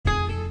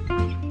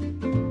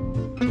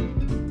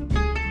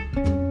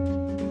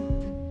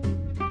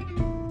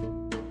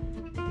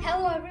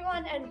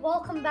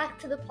welcome back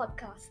to the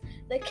podcast,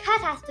 the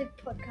Catastic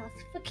podcast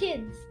for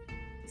kids.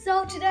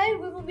 So today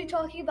we will be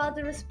talking about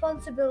the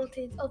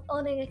responsibilities of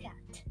owning a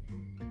cat.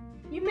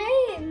 You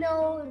may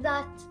know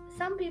that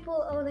some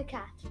people own a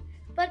cat,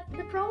 but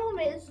the problem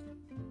is,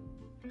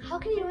 how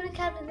can you own a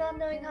cat without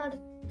knowing how to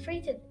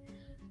treat it?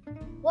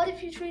 What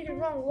if you treat it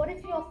wrong? What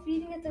if you're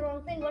feeding it the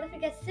wrong thing? What if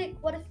it gets sick?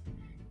 What if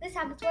this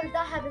happens? What if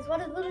that happens?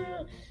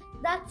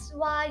 That's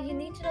why you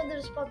need to know the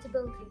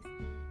responsibilities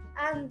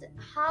and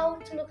how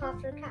to look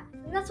after a cat.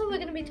 And that's what we're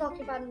going to be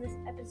talking about in this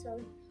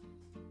episode.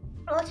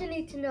 What you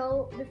need to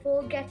know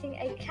before getting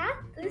a cat.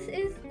 This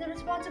is the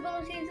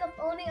responsibilities of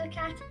owning a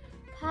cat,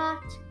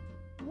 part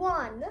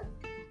 1.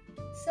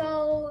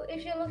 So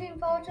if you're looking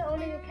forward to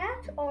owning a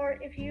cat, or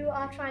if you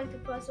are trying to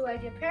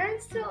persuade your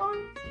parents to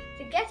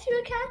get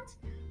you a cat,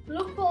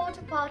 look forward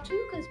to part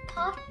 2, because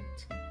part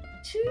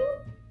 2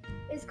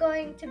 is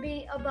going to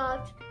be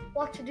about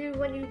what to do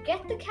when you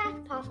get the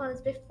cat. Part 1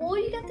 is before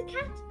you get the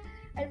cat,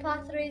 and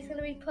part 3 is going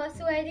to be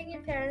persuading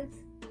your parents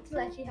to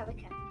let you have a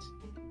cat.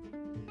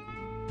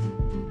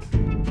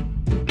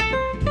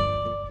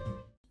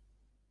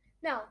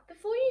 Now,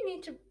 before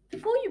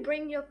you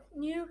bring your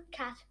new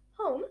cat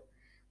home,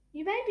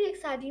 you may be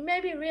excited, you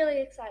may be really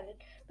excited,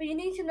 but you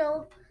need to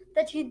know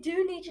that you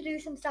do need to do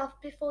some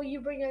stuff before you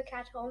bring your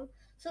cat home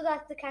so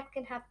that the cat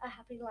can have a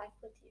happy life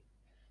with you.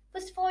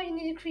 First of all, you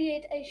need to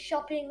create a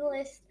shopping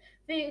list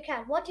for your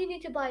cat. What do you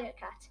need to buy your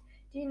cat?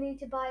 Do you need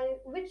to buy,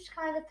 which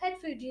kind of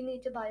pet food do you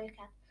need to buy your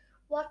cat?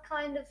 What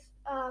kind of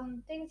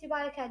things do you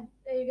buy your cat?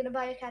 Are you going to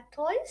buy your cat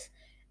toys?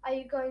 Are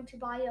you going to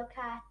buy your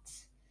cat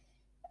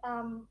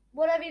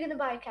whatever you're going to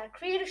buy your cat?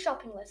 Create a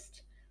shopping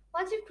list.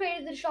 Once you've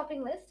created the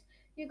shopping list,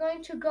 you're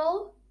going to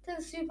go to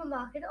the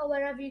supermarket or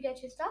wherever you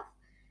get your stuff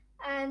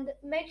and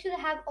make sure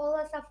to have all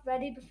that stuff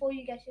ready before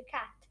you get your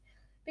cat.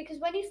 Because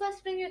when you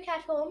first bring your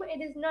cat home,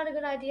 it is not a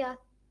good idea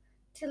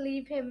to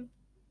leave him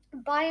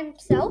by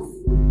himself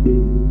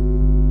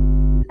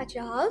at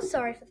your house.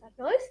 Sorry for that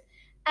noise.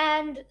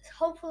 And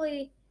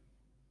hopefully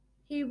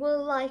he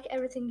will like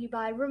everything you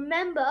buy.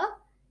 Remember,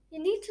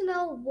 you need to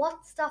know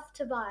what stuff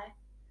to buy.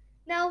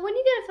 Now, when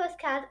you get a first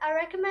cat, I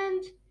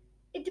recommend,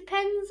 it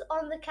depends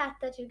on the cat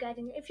that you're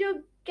getting. If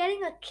you're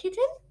getting a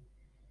kitten,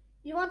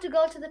 you want to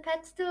go to the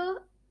pet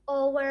store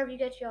or wherever you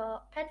get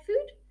your pet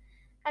food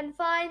and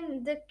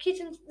find the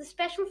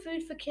special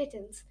food for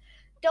kittens.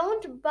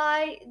 Don't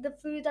buy the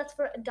food that's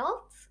for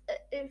adults.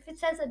 If it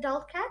says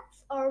adult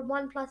cats or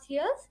 1+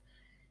 years,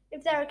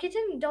 if they're a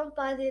kitten, don't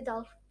buy the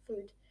adult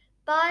food.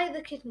 Buy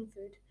the kitten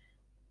food.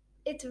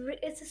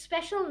 It's a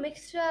special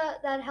mixture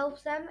that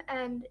helps them,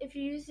 and if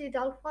you use the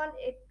adult one,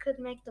 it could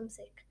make them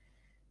sick.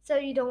 So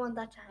you don't want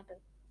that to happen.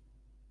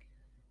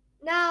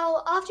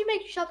 Now, after you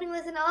make your shopping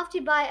list and after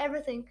you buy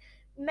everything,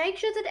 make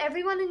sure that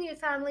everyone in your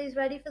family is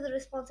ready for the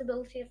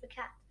responsibility of the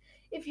cat.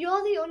 If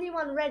you're the only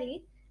one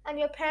ready, and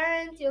your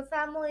parents, your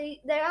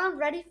family, they aren't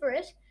ready for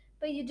it,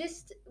 but you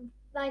just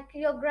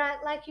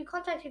you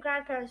contact your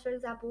grandparents, for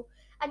example,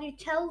 and you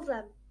tell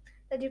them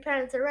that your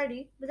parents are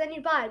ready, but then you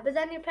buy it, but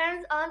then your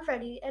parents aren't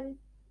ready, and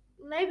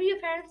maybe your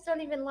parents don't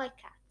even like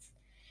cats.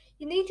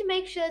 You need to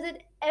make sure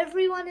that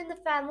everyone in the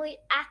family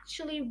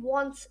actually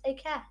wants a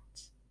cat.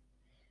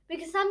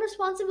 Because some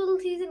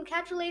responsibilities and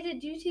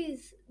cat-related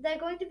duties, they're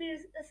going to be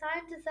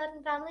assigned to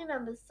certain family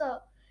members. So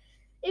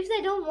if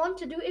they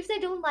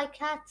don't like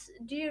cats,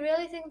 do you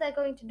really think they're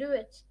going to do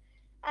it?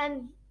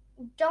 And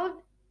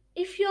don't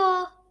give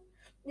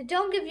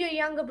your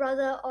younger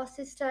brother or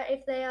sister,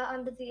 if they are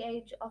under the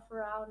age of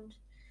around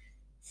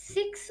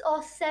 6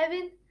 or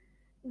 7,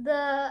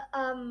 the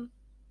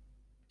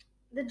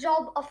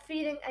job of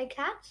feeding a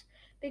cat,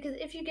 because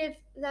if you give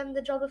them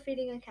the job of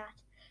feeding a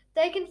cat,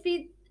 they can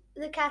feed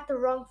the cat the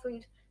wrong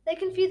food. They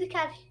can feed the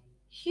cat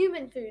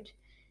human food.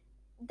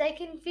 They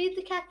can feed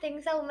the cat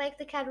things that will make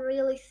the cat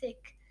really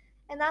sick,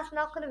 and that's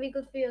not going to be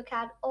good for your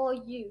cat or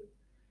you.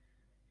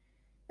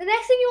 The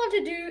next thing you want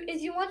to do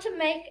is you want to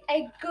make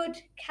a good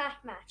cat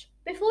match.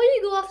 Before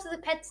you go off to the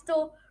pet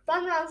store,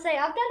 run around and say,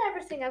 I've done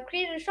everything. I've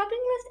created a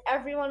shopping list.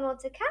 Everyone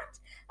wants a cat.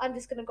 I'm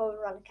just going to go and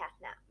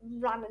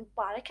run and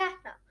buy a cat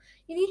now.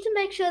 You need to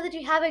make sure that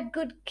you have a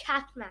good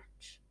cat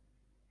match.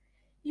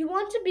 You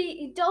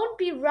don't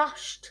be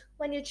rushed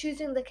when you're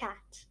choosing the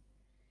cat.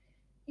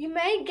 You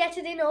may get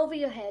it in over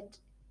your head.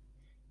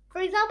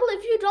 For example,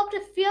 if you adopt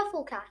a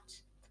fearful cat,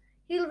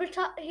 he'll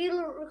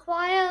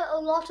require a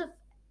lot of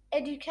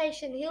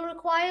education. He'll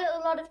require a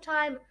lot of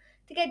time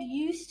to get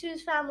used to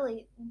his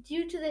family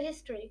due to the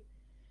history.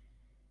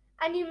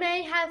 And you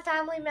may have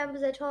family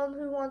members at home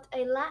who want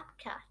a lap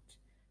cat.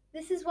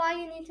 This is why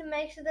you need to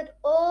make sure that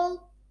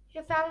all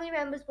your family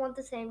members want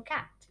the same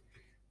cat.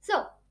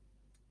 So,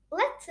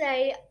 let's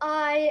say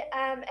I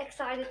am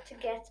excited to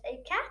get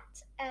a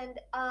cat and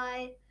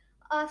I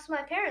asked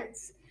my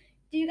parents,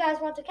 do you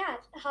guys want a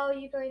cat? Are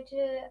we going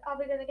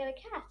to get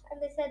a cat? And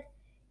they said,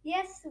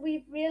 yes,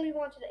 we really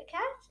wanted a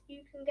cat.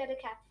 You can get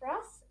a cat for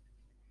us.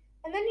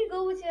 And then you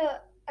go with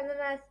and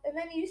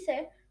then you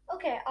say,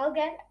 okay, I'll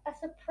get a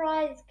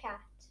surprise cat.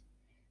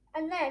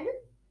 And then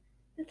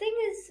The thing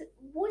is,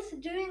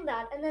 with doing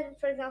that, and then,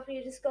 for example,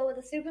 you just go with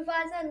a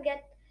supervisor and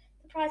get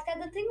the prize cat.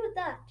 The thing with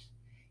that,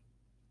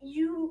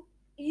 you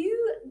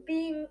you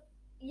being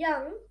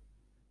young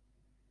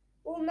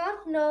will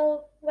not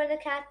know when a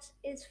cat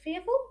is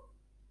fearful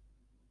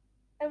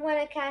and when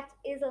a cat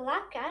is a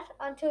lap cat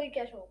until you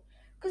get home.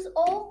 Because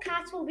all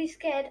cats will be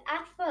scared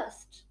at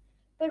first.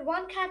 But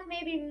one cat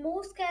may be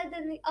more scared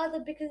than the other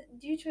because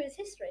due to his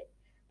history.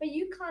 But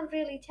you can't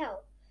really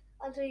tell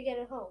until you get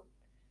it home.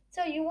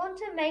 So you want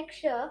to make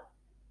sure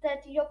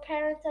that your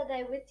parents are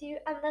there with you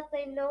and that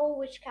they know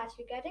which cat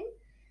you're getting.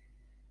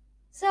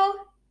 So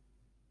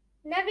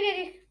never get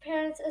your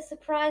parents a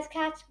surprise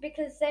cat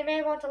because they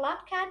may want a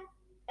lap cat,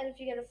 and if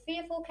you get a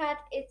fearful cat,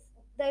 it's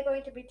they're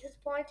going to be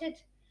disappointed,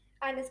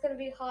 and it's going to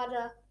be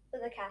harder for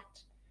the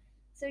cat.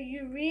 So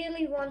you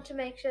really want to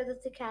make sure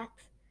that the cat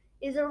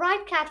is the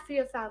right cat for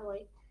your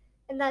family,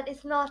 and that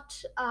it's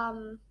not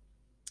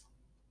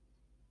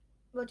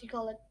what do you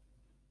call it?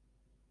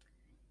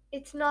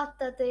 It's not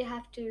that they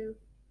have to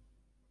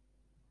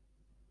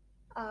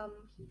um,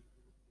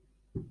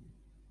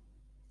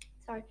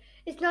 sorry.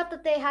 It's not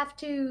that they have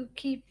to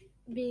keep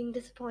being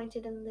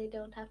disappointed and they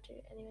don't have to,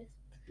 anyways.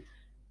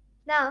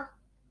 Now,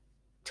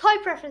 toy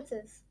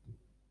preferences.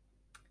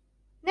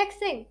 Next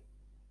thing,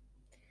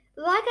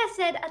 like I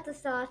said at the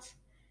start,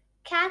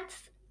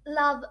 cats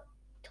love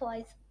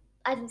toys.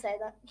 I didn't say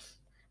that.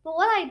 But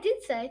what I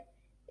did say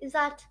is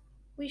that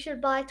we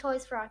should buy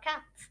toys for our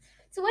cats.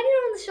 So when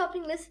you're on the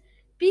shopping list,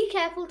 be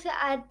careful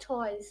to add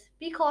toys.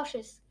 Be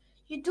cautious.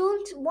 You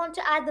don't want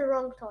to add the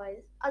wrong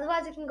toys,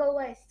 otherwise it can go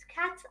waste.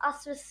 Cats are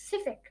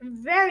specific,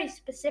 very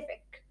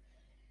specific.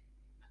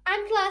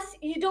 And plus,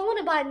 you don't want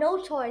to buy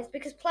no toys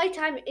because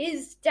playtime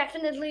is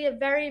definitely a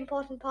very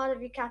important part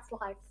of your cat's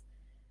life.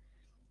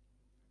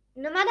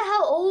 No matter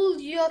how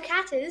old your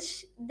cat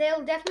is,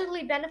 they'll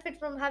definitely benefit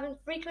from having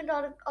frequent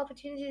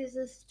opportunities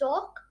to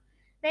stalk,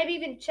 maybe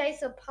even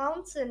chase or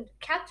pounce and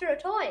capture a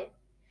toy.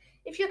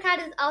 If your cat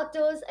is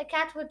outdoors, a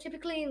cat would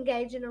typically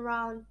engage in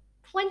around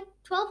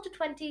 12 to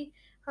 20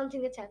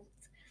 hunting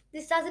attempts.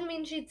 This doesn't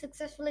mean she'd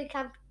successfully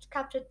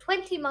capture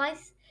 20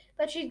 mice,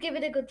 but she'd give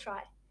it a good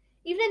try.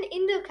 Even an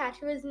indoor cat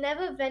who has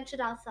never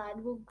ventured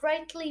outside will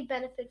greatly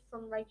benefit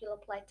from regular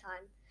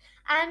playtime.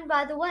 And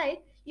by the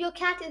way, your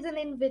cat is an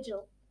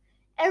individual.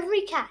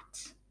 Every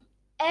cat,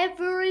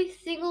 every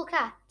single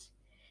cat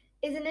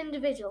is an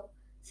individual.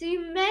 So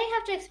you may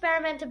have to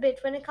experiment a bit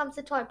when it comes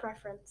to toy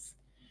preference.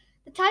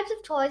 The types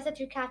of toys that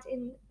your cat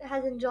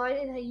has enjoyed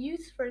in her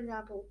youth, for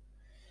example,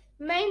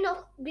 may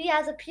not be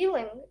as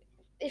appealing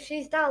if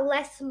she's now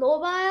less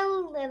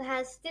mobile and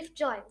has stiff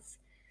joints.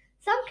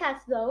 Some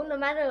cats, though, no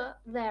matter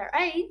their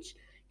age,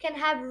 can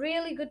have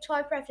really good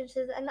toy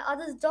preferences, and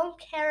others don't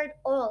care at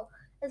all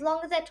as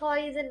long as their toy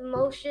is in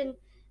motion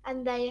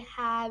and they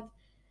have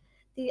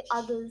the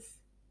others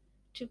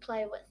to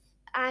play with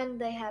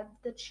and they have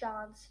the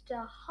chance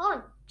to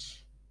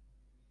hunt.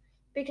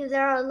 Because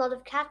there are a lot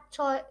of cat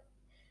toy.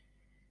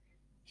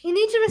 You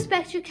need to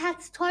respect your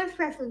cat's toy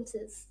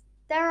preferences.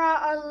 There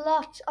are a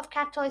lot of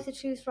cat toys to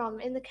choose from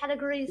in the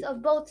categories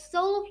of both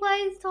solo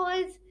play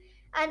toys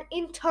and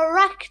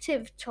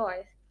interactive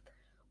toys.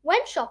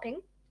 When shopping,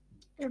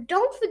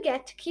 don't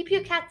forget to keep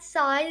your cat's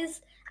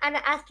size and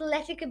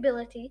athletic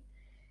ability,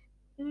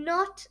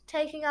 not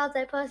taking out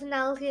their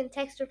personality and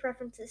texture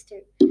preferences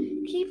too.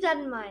 Keep that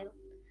in mind.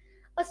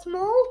 A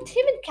small,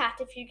 timid cat,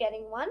 if you're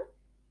getting one,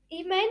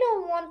 you may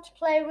not want to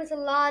play with a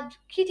large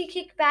kitty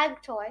kick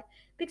bag toy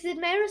because it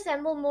may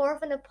resemble more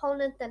of an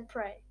opponent than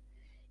prey.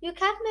 Your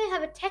cat may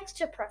have a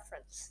texture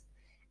preference,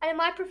 and it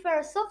might prefer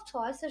a soft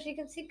toy so she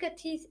can sink her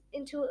teeth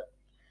into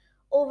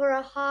over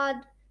a hard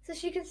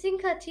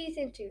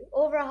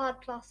over a hard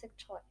plastic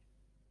toy.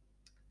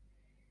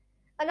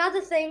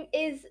 Another thing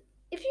is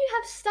if you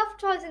have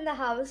stuffed toys in the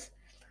house,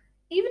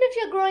 even if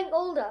you're growing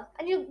older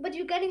and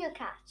you're getting a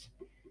cat,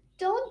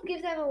 don't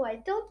give them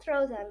away. Don't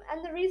throw them.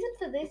 And the reason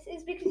for this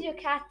is because your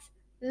cats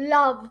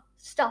love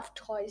stuffed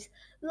toys.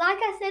 Like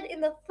I said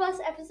in the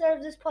first episode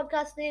of this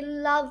podcast, they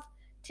love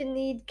to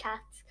need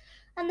cats.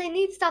 And they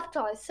need stuffed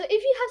toys. So if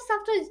you have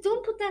stuffed toys,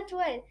 don't put that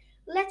away.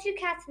 Let your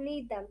cats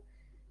need them.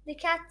 Your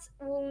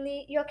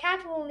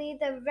cat will need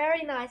them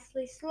very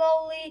nicely,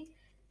 slowly,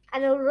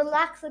 and it'll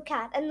relax the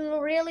cat and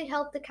it'll really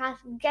help the cat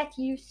get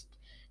used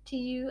to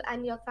you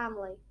and your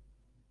family.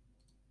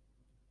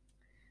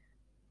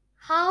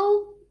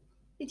 How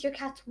is your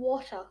cat's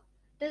water?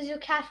 Does your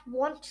cat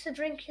want to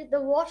drink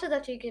the water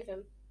that you give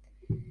him?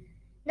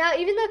 Now,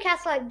 even though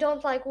cats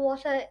don't like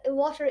water,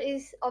 water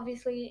is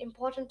obviously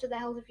important to the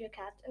health of your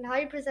cat, and how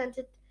you present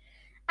it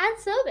and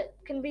serve it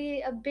can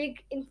be a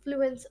big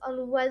influence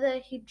on whether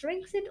he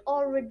drinks it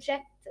or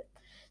rejects it.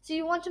 So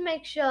you want to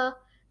make sure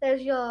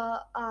that your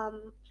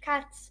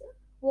cat's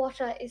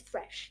water is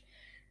fresh.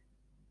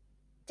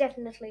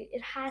 Definitely,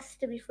 it has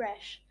to be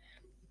fresh.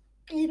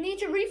 You need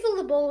to refill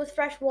the bowl with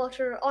fresh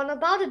water on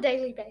about a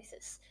daily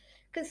basis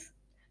because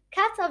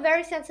cats are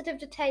very sensitive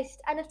to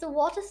taste, and if the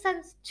water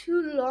stands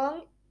too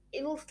long,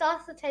 it will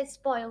start to taste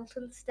spoiled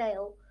and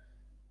stale.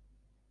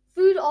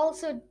 Food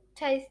also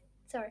tastes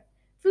sorry.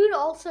 Food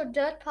also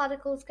dirt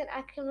particles can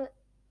accumulate.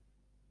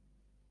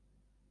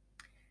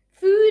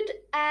 Food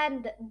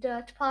and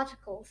dirt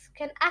particles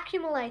can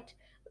accumulate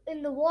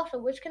in the water,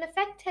 which can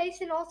affect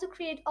taste and also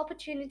create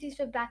opportunities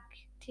for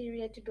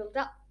bacteria to build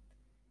up.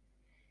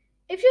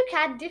 If your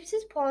cat dips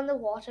his paw in the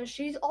water,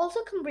 she's also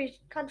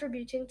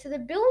contributing to the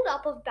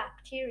build-up of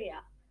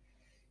bacteria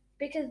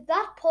because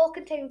that paw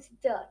contains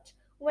dirt.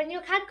 When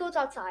your cat goes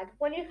outside,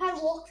 when your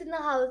cat walks in the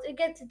house, it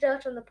gets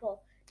dirt on the paw,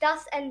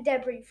 dust and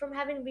debris from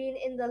having been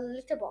in the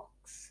litter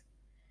box.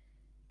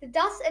 The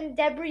dust and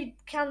debris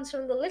comes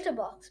from the litter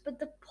box, but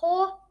the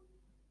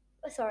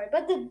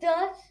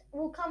dirt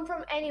will come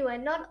from anywhere,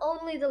 not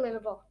only the litter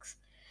box.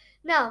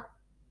 Now,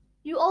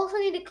 you also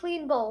need a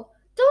clean bowl.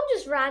 Don't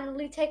just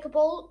randomly take a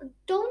bowl.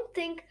 Don't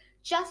think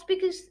just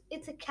because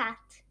it's a cat,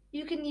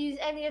 you can use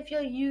any of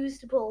your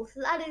used bowls.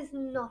 That is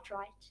not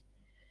right.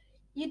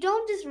 You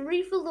don't just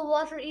refill the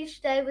water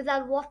each day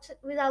without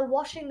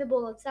washing the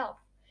bowl itself.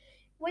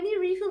 When you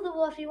refill the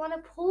water, you want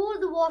to pour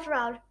the water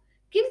out.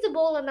 Give the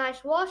bowl a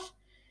nice wash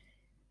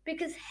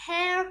because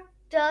hair,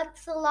 dirt,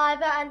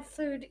 saliva, and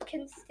food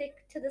can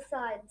stick to the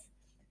sides.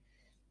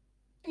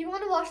 You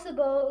want to wash the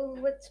bowl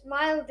with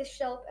mild dish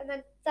soap and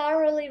then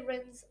thoroughly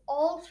rinse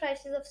all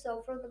traces of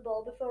soap from the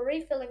bowl before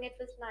refilling it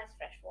with nice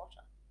fresh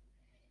water.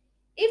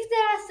 If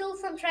there are still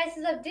some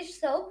traces of dish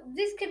soap,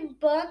 this can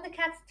burn the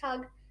cat's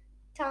tongue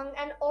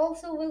and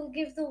also will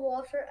give the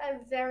water a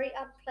very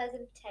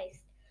unpleasant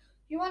taste.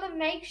 You want to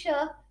make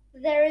sure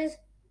there is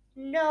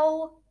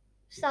no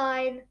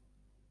sign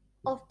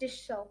of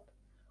dish soap.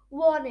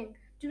 Warning,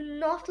 do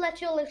not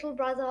let your little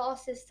brother or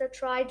sister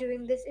try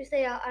doing this if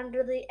they are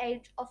under the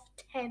age of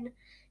 10,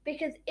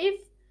 because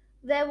if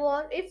they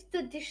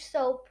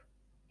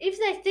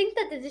think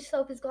that the dish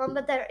soap is gone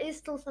but there is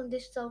still some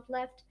dish soap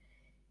left,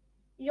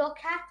 your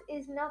cat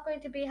is not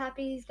going to be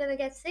happy. He's going to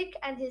get sick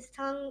and his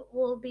tongue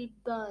will be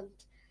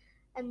burnt,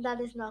 and that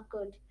is not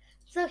good.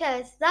 So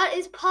guys, that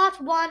is part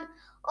 1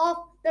 of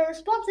the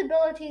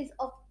responsibilities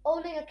of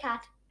owning a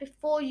cat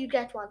before you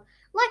get one.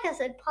 Like I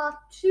said, part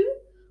 2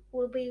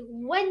 will be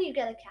when you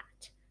get a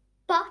cat.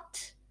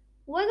 But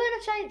we're going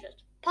to change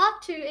it.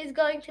 Part 2 is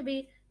going to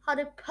be how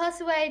to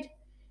persuade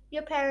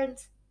your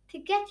parents to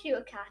get you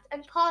a cat.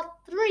 And part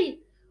 3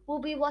 will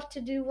be what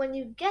to do when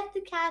you get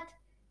the cat,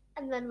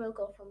 and then we'll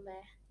go from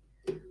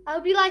there. I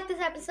hope you like this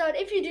episode.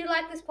 If you do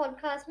like this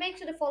podcast, make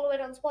sure to follow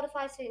it on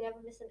Spotify so you never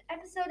miss an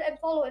episode, and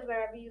follow it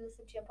wherever you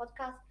listen to your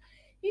podcast.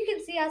 You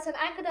can see us on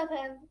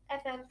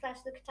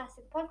anchor.fm/The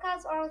Catastic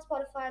Podcast or on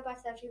Spotify by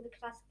searching The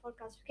Catastic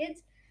Podcast for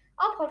Kids.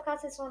 Our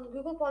podcast is on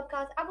Google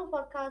Podcasts, Apple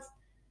Podcasts,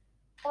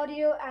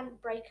 Audio,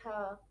 and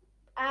Breaker,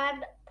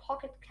 and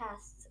Pocket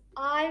Casts.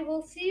 I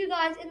will see you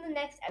guys in the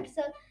next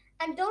episode,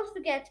 and don't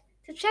forget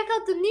to check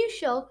out the new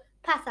show,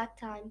 Pathak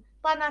Time,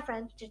 by my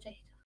friend Jitay.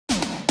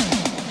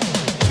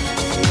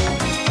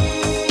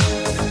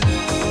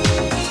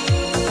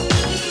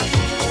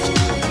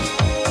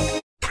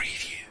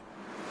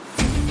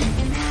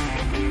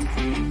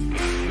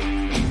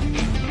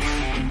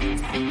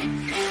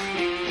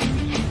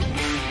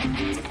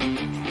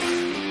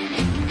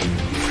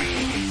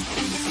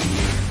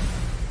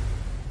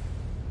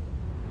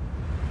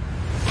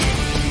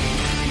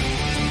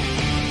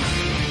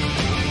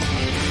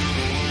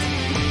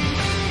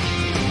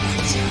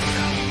 Yeah.